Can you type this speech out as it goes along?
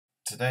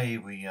Today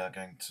we are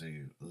going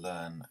to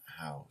learn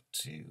how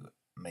to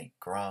make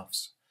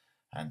graphs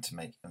and to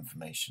make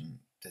information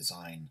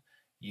design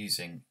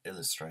using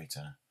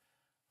Illustrator.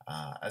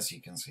 As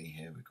you can see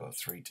here, we've got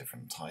three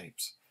different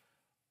types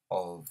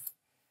of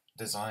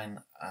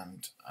design,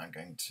 and I'm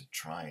going to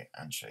try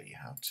and show you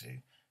how to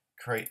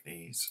create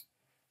these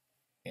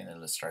in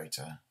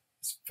Illustrator.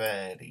 It's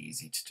fairly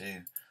easy to do,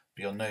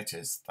 but you'll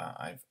notice that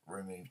I've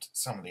removed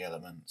some of the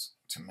elements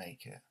to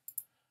make it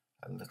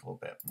a little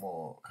bit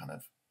more kind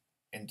of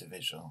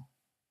individual,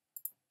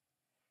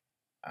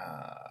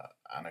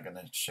 and I'm going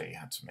to show you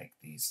how to make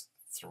these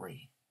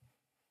three.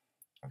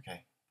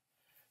 Okay,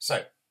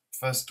 so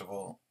first of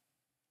all,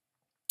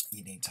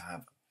 you need to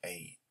have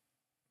a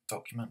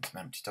document,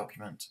 an empty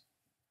document,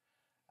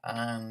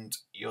 and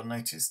you'll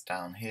notice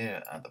down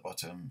here at the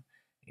bottom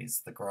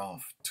is the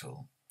graph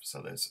tool.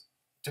 So there's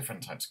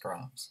different types of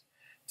graphs.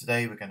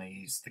 Today we're going to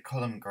use the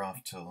column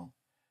graph tool,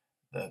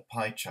 the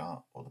pie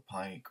chart or the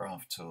pie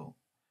graph tool,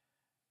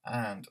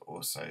 and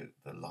also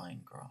the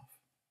line graph.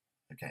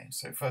 Okay,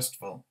 so first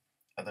of all,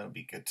 I think it would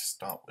be good to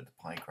start with the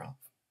pie graph.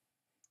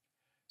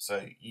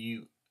 So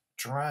you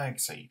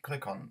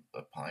click on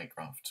the pie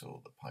graph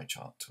tool, the pie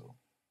chart tool,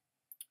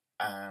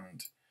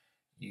 and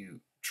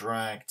you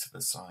drag to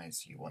the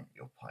size you want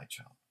your pie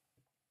chart.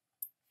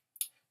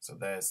 So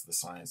there's the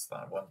size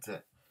that I want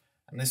it,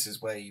 and this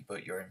is where you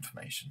put your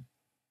information.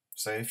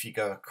 So if you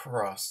go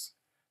across,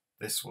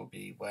 this will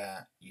be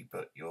where you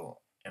put your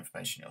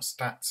information, your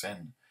stats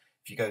in.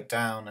 If you go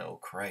down, it will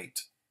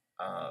create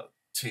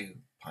two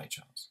pie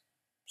charts.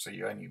 So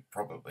you only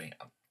probably,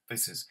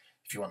 this is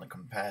if you want to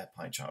compare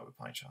pie chart with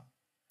pie chart.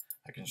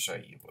 I can show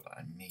you what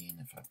I mean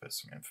if I put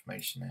some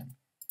information in.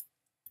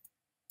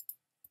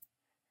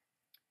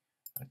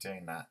 By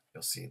doing that,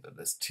 you'll see that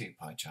there's two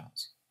pie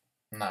charts.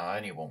 No, I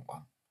only want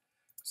one.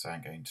 So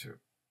I'm going to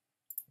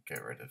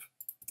get rid of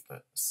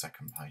the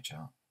second pie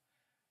chart.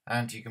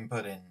 And you can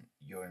put in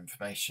your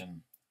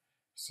information.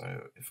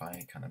 So if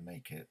I kind of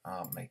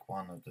make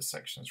one of the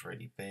sections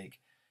really big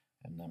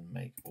and then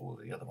make all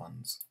the other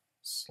ones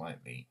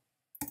slightly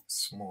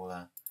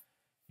smaller,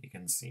 you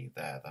can see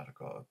there that I've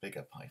got a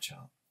bigger pie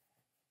chart.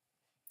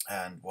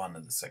 And one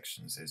of the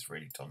sections is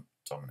really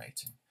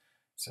dominating.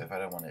 So if I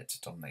don't want it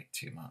to dominate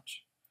too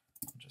much,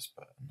 I'll just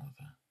put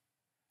another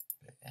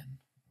bit in.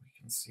 We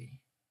can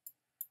see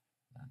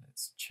that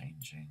it's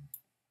changing.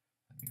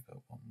 Let me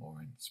put one more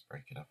in to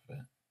break it up a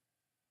bit.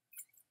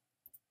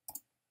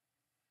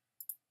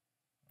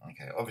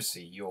 Okay,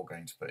 obviously you're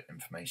going to put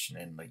information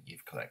in that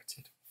you've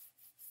collected.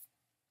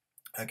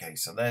 Okay,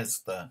 so there's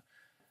the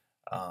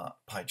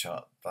pie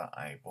chart that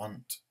I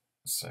want,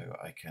 so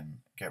I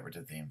can get rid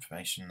of the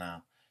information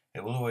now.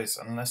 It will always,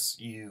 unless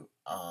you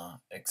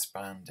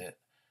expand it,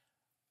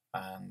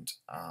 and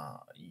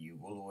you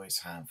will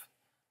always have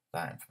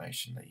that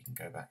information that you can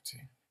go back to.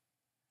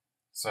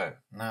 So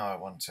now I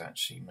want to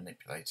actually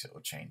manipulate it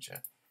or change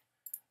it.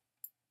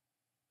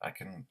 I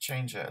can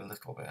change it a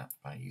little bit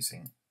by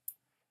using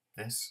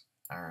this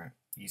arrow,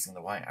 using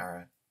the white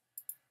arrow,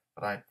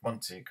 but I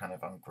want to kind of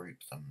ungroup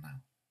them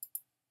now.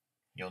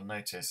 You'll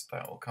notice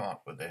that it will come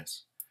up with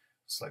this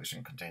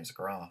selection contains a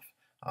graph.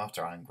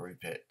 After I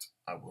ungroup it,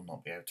 I will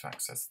not be able to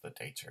access the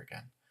data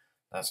again.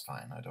 That's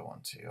fine, I don't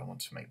want to. I want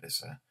to make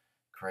this a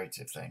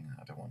creative thing.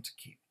 I don't want to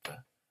keep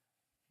the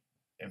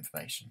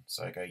information.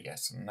 So I go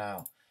yes, and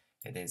now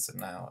it is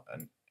now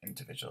an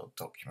individual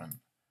document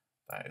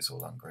that is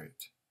all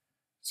ungrouped.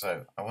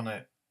 So I want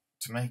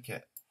to make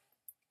it,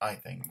 I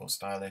think, more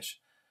stylish.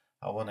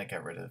 I want to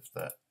get rid of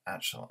the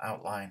actual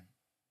outline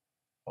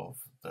of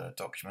the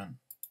document.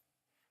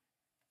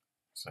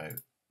 So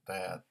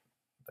there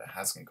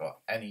hasn't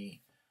got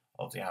any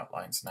of the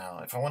outlines now.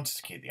 If I wanted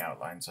to keep the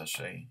outlines, I'll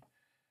show you.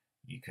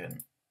 You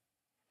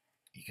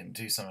can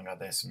do something like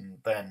this and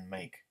then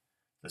make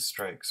the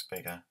strokes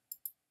bigger,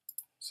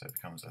 so it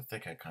becomes a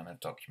thicker kind of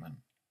document.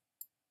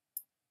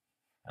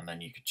 And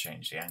then you could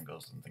change the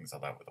angles and things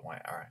like that with the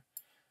white arrow.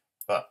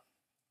 But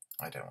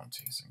I don't want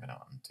to, so I'm going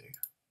to undo.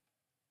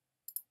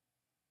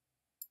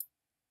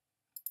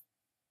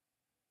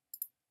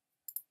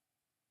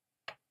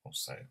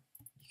 Also,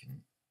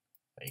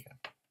 there you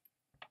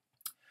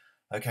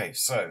go. Okay,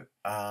 so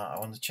I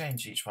want to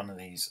change each one of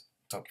these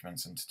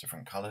documents into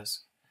different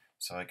colors.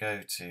 So I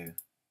go to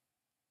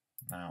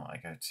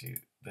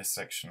this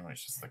section,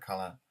 which is the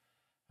color,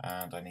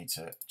 and I need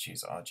to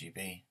choose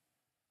RGB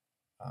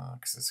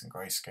because it's in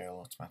grayscale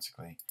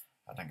automatically.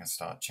 And I can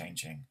start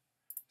changing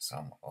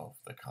some of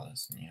the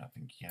colors, and I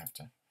think you have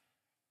to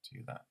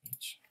do that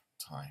each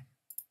time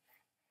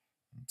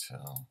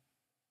until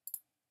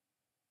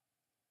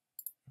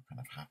you're kind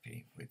of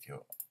happy with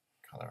your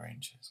color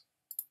ranges.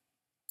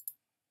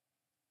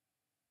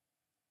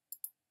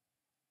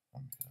 Oh,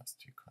 maybe that's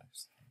too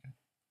close. There we go.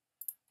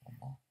 One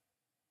more.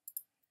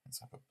 Let's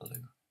have a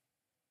blue.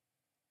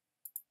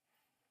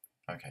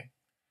 Okay,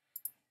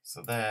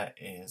 so there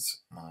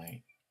is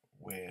my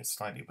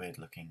slightly weird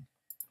looking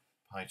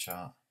pie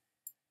chart.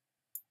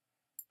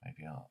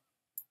 Maybe I'll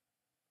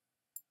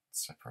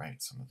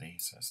separate some of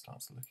these so it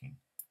starts looking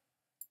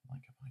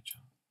like a pie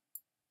chart.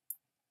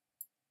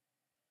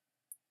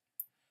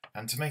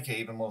 And to make it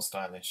even more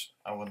stylish,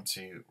 I want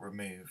to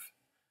remove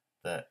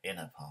the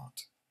inner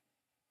part.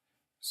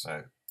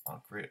 So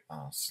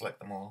I'll select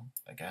them all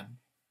again.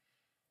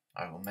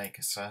 I will make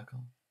a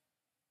circle.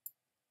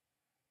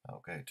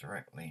 That'll go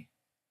directly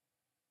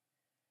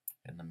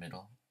in the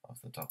middle of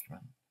the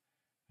document.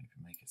 Maybe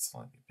make it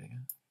slightly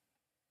bigger.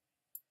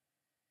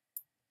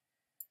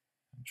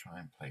 And try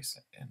and place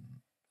it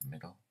in the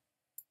middle.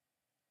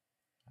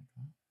 Like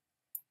that.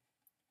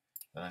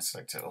 Then I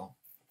select it all.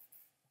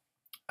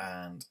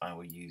 And I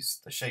will use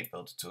the Shape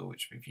Builder tool,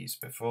 which we've used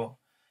before.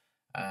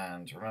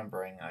 And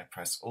remembering, I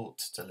press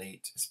Alt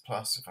Delete is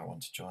plus if I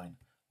want to join,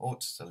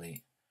 Alt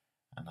Delete,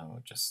 and I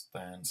will just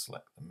then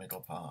select the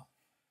middle part.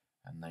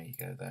 And there you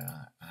go,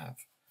 there I have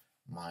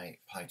my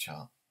pie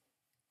chart.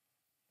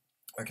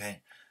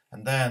 Okay,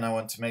 and then I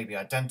want to maybe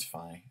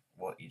identify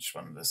what each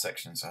one of the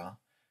sections are.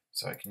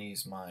 So I can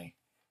use my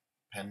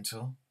pen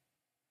tool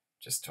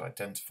just to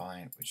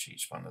identify which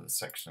each one of the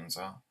sections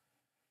are.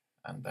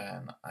 And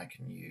then I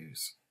can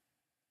use,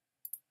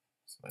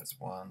 so there's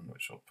one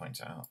which will point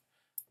out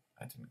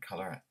I didn't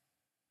colour it.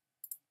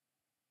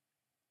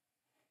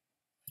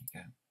 There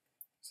you go.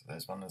 So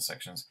there's one of the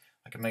sections.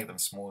 I can make them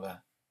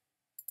smaller,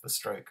 the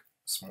stroke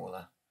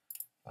smaller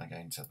by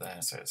going to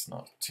there so it's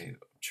not too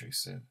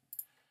obtrusive.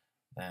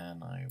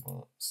 Then I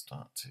will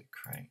start to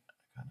create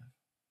a kind of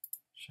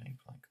shape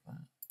like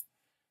that.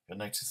 You'll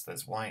notice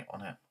there's white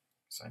on it,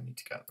 so I need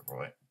to get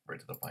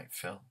rid of the white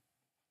fill.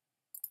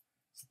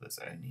 So there's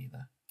only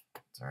the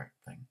direct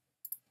thing.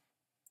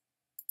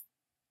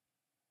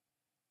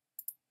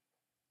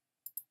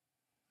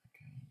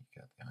 Okay, you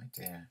get the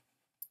idea.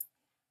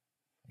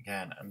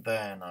 Again, and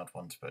then I'd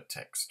want to put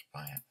text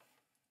by it.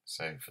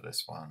 So for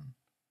this one,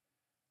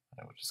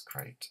 I will just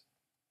create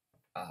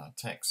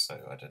text.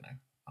 So I don't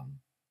know.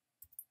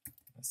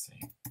 Let's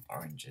see,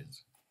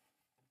 oranges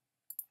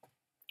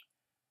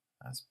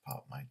as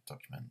part of my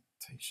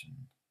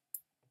documentation.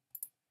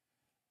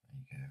 There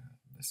you go.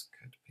 This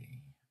could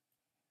be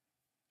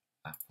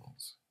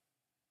apples.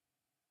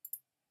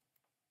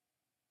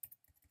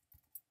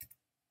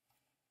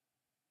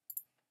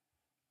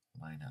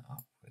 Line it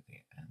up with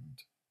the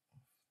end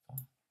of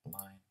the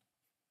line.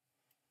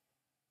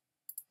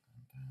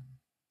 And then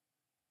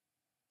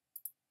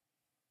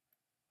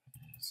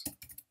here's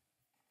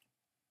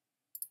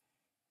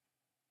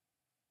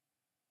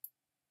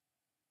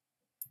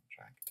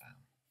drag down.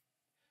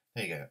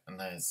 There you go, and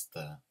there's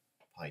the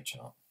pie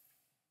chart.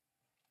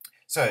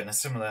 So in a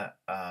similar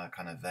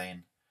kind of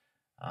vein,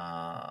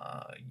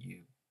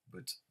 you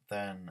would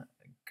then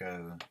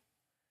go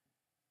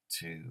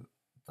to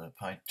the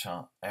pie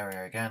chart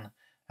area again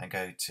and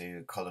go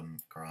to column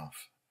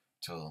graph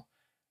tool.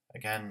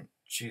 Again,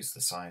 choose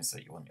the size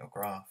that you want your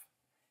graph,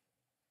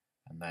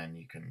 and then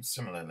you can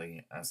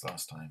similarly as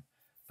last time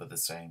put the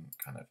same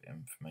kind of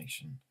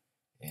information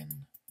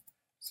in.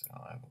 So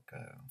I will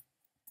go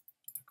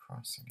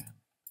across again.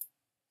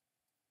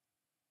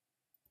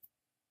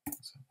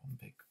 So one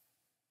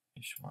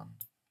big-ish one.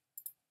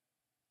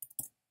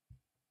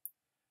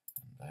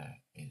 And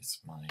there is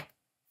my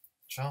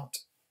chart.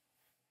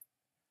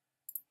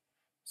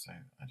 So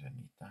I don't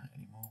need that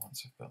anymore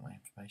once I've put my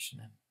information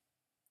in.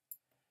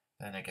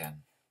 Then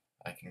again,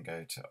 I can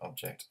go to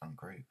Object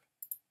Ungroup,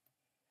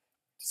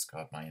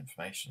 discard my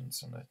information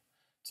similar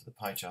to the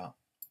pie chart,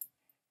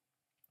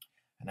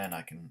 and then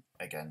I can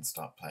again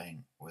start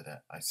playing with it.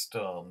 I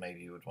still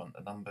maybe would want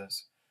the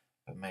numbers,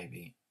 but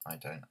maybe I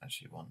don't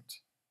actually want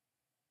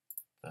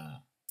the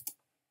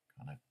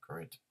kind of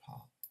grid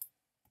part.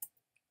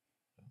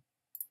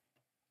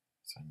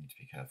 So I need to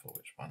be careful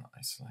which one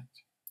I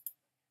select.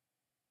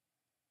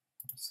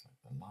 I'll select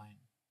the line.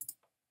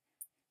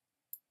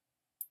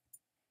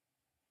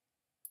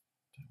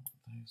 Don't want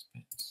those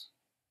bits.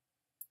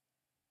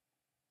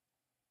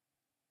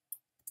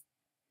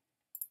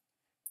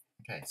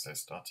 Okay, so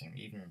starting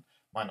even,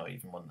 might not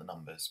even want the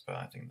numbers, but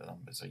I think the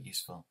numbers are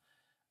useful.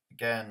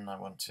 Again, I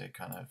want to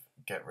kind of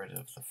get rid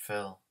of the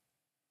fill.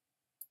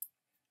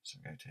 So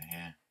go to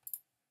here.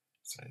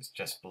 So it's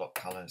just block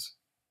colors.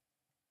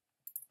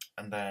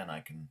 And then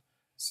I can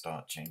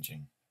start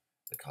changing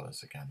the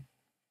colors again.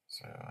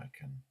 So I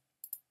can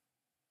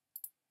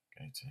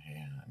go to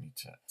here. I need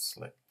to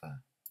select the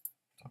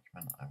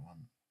document I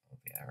want, or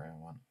the area I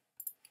want,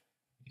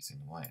 using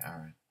the white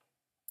arrow.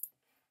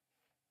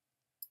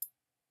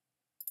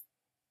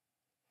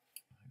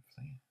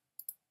 Hopefully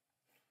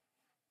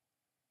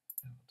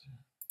able to.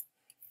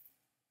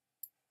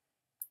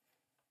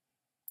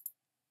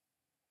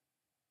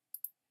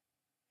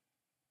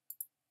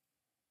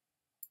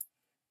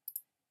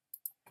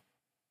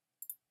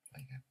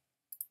 There you go.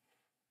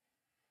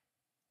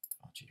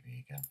 RGB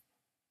again.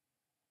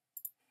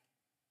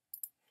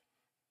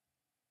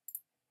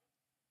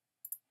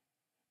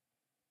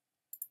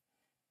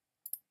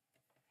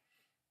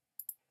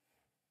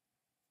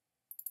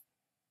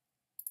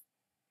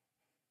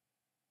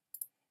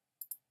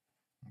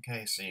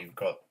 Okay, so you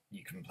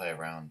can play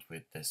around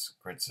with this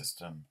grid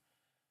system.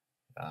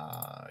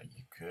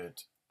 You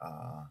could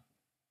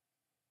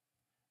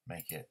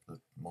make it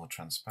more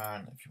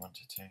transparent if you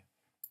wanted to.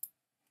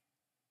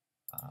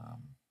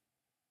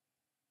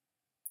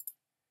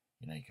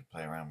 You know, you could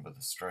play around with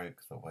the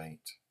stroke, the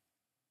weight.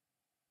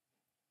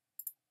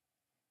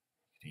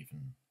 You could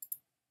even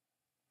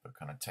put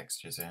kind of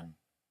textures in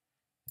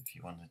if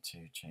you wanted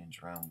to change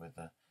around with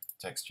the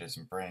textures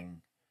and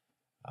bring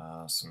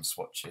some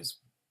swatches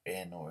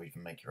in, or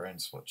even make your own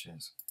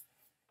swatches.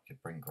 You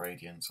could bring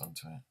gradients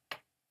onto it.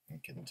 You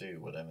can do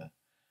whatever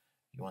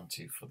you want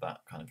to for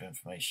that kind of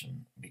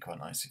information. It'd be quite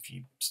nice if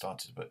you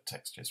started to put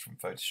textures from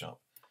Photoshop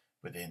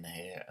within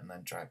here and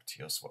then drag to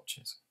your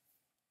swatches.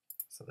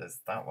 So there's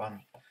that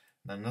one. And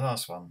then the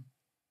last one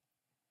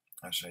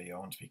I'll show you. I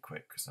want to be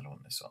quick because I don't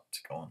want this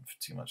to go on for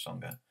too much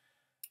longer.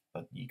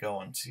 But you go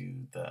on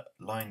to the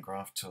line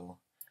graph tool.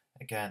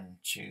 Again,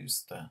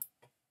 choose the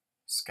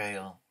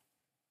scale,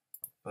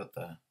 put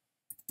the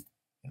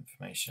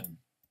information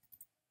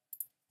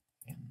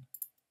in.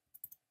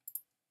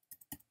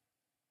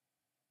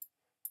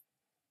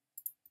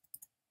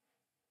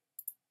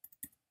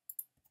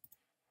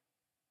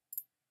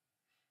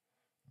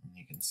 And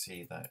you can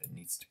see that it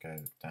needs to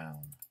go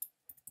down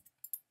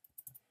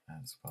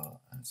as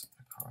well as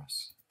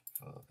across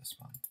for this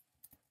one.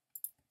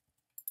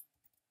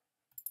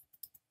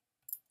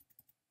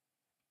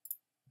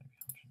 Maybe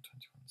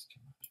 121 is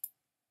too much.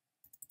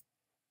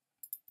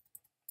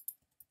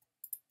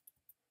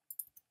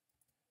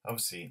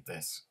 Obviously,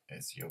 this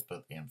is you'll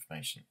put the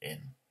information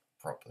in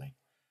properly.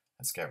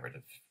 Let's get rid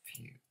of a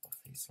few of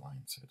these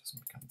lines so it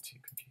doesn't become too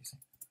confusing.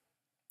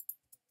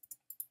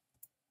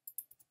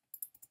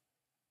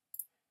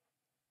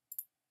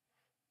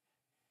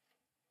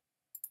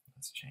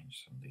 Let's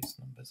change some of these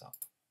numbers up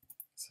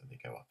so they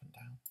go up and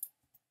down.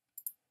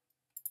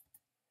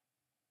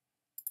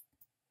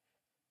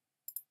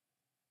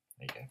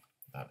 There you go,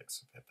 that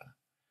looks a bit better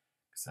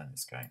because then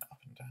it's going up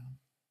and down.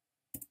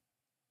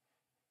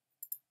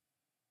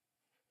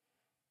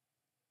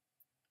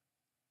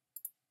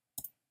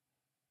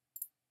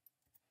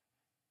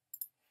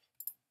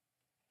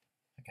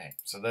 Okay,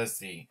 so there's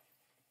the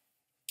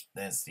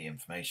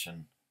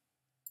information.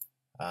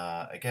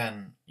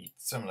 Again,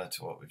 similar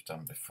to what we've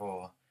done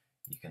before,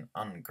 you can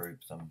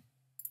ungroup them.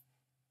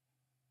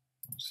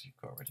 Once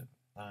you've got rid of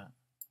that,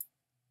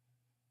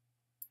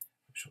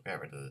 which will get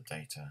rid of the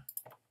data.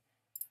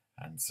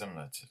 And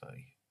similar to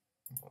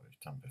what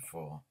we've done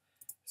before,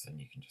 so then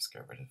you can just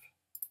get rid of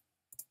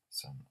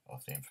some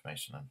of the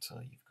information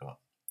until you've got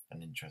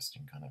an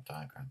interesting kind of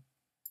diagram.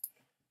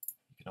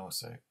 You can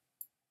also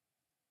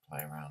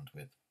play around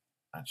with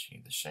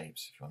actually the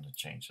shapes if you want to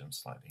change them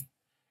slightly.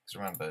 Because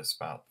remember, it's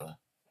about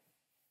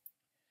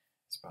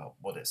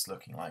what it's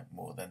looking like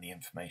more than the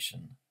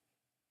information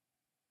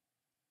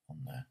on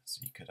there.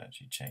 So you could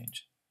actually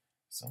change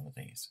some of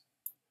these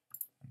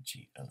and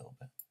cheat a little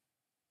bit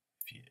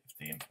if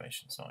the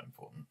information is not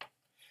important.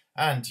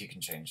 And you can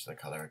change the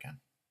color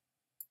again.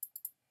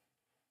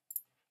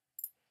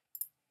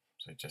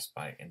 So just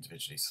by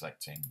individually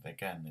selecting,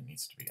 again, it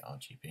needs to be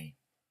RGB.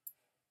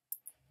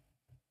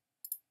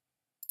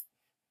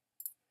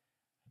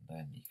 And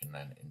then you can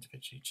then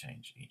individually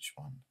change each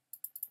one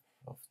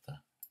of the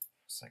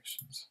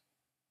sections.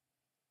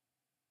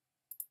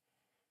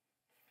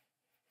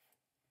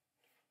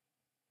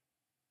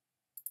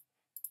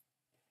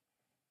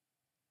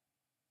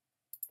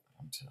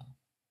 Until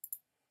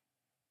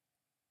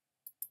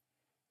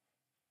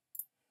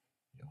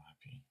you're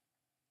happy.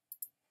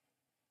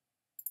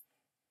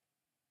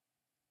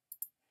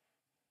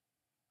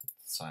 With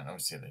the sign,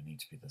 obviously they need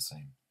to be the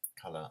same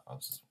color,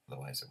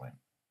 otherwise it won't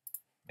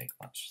make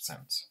much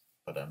sense.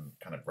 But I'm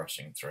kind of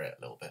rushing through it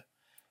a little bit.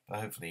 But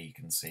hopefully you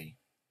can see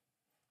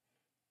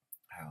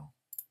how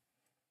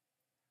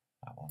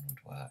that one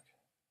would work.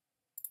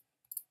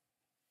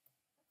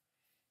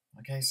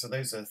 Okay, so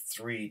those are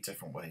 3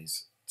 different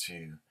ways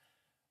to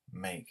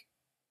make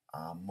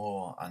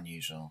more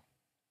unusual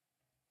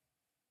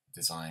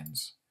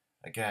designs.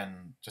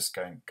 Again, just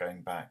going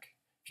back,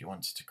 if you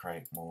wanted to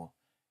create more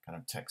kind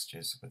of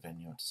textures within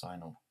your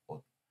design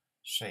or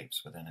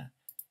shapes within it,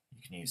 you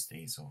can use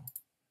these or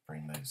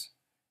bring those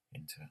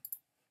into it.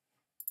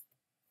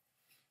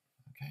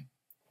 Okay,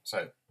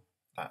 so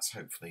that's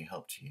hopefully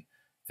helped you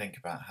think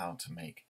about how to make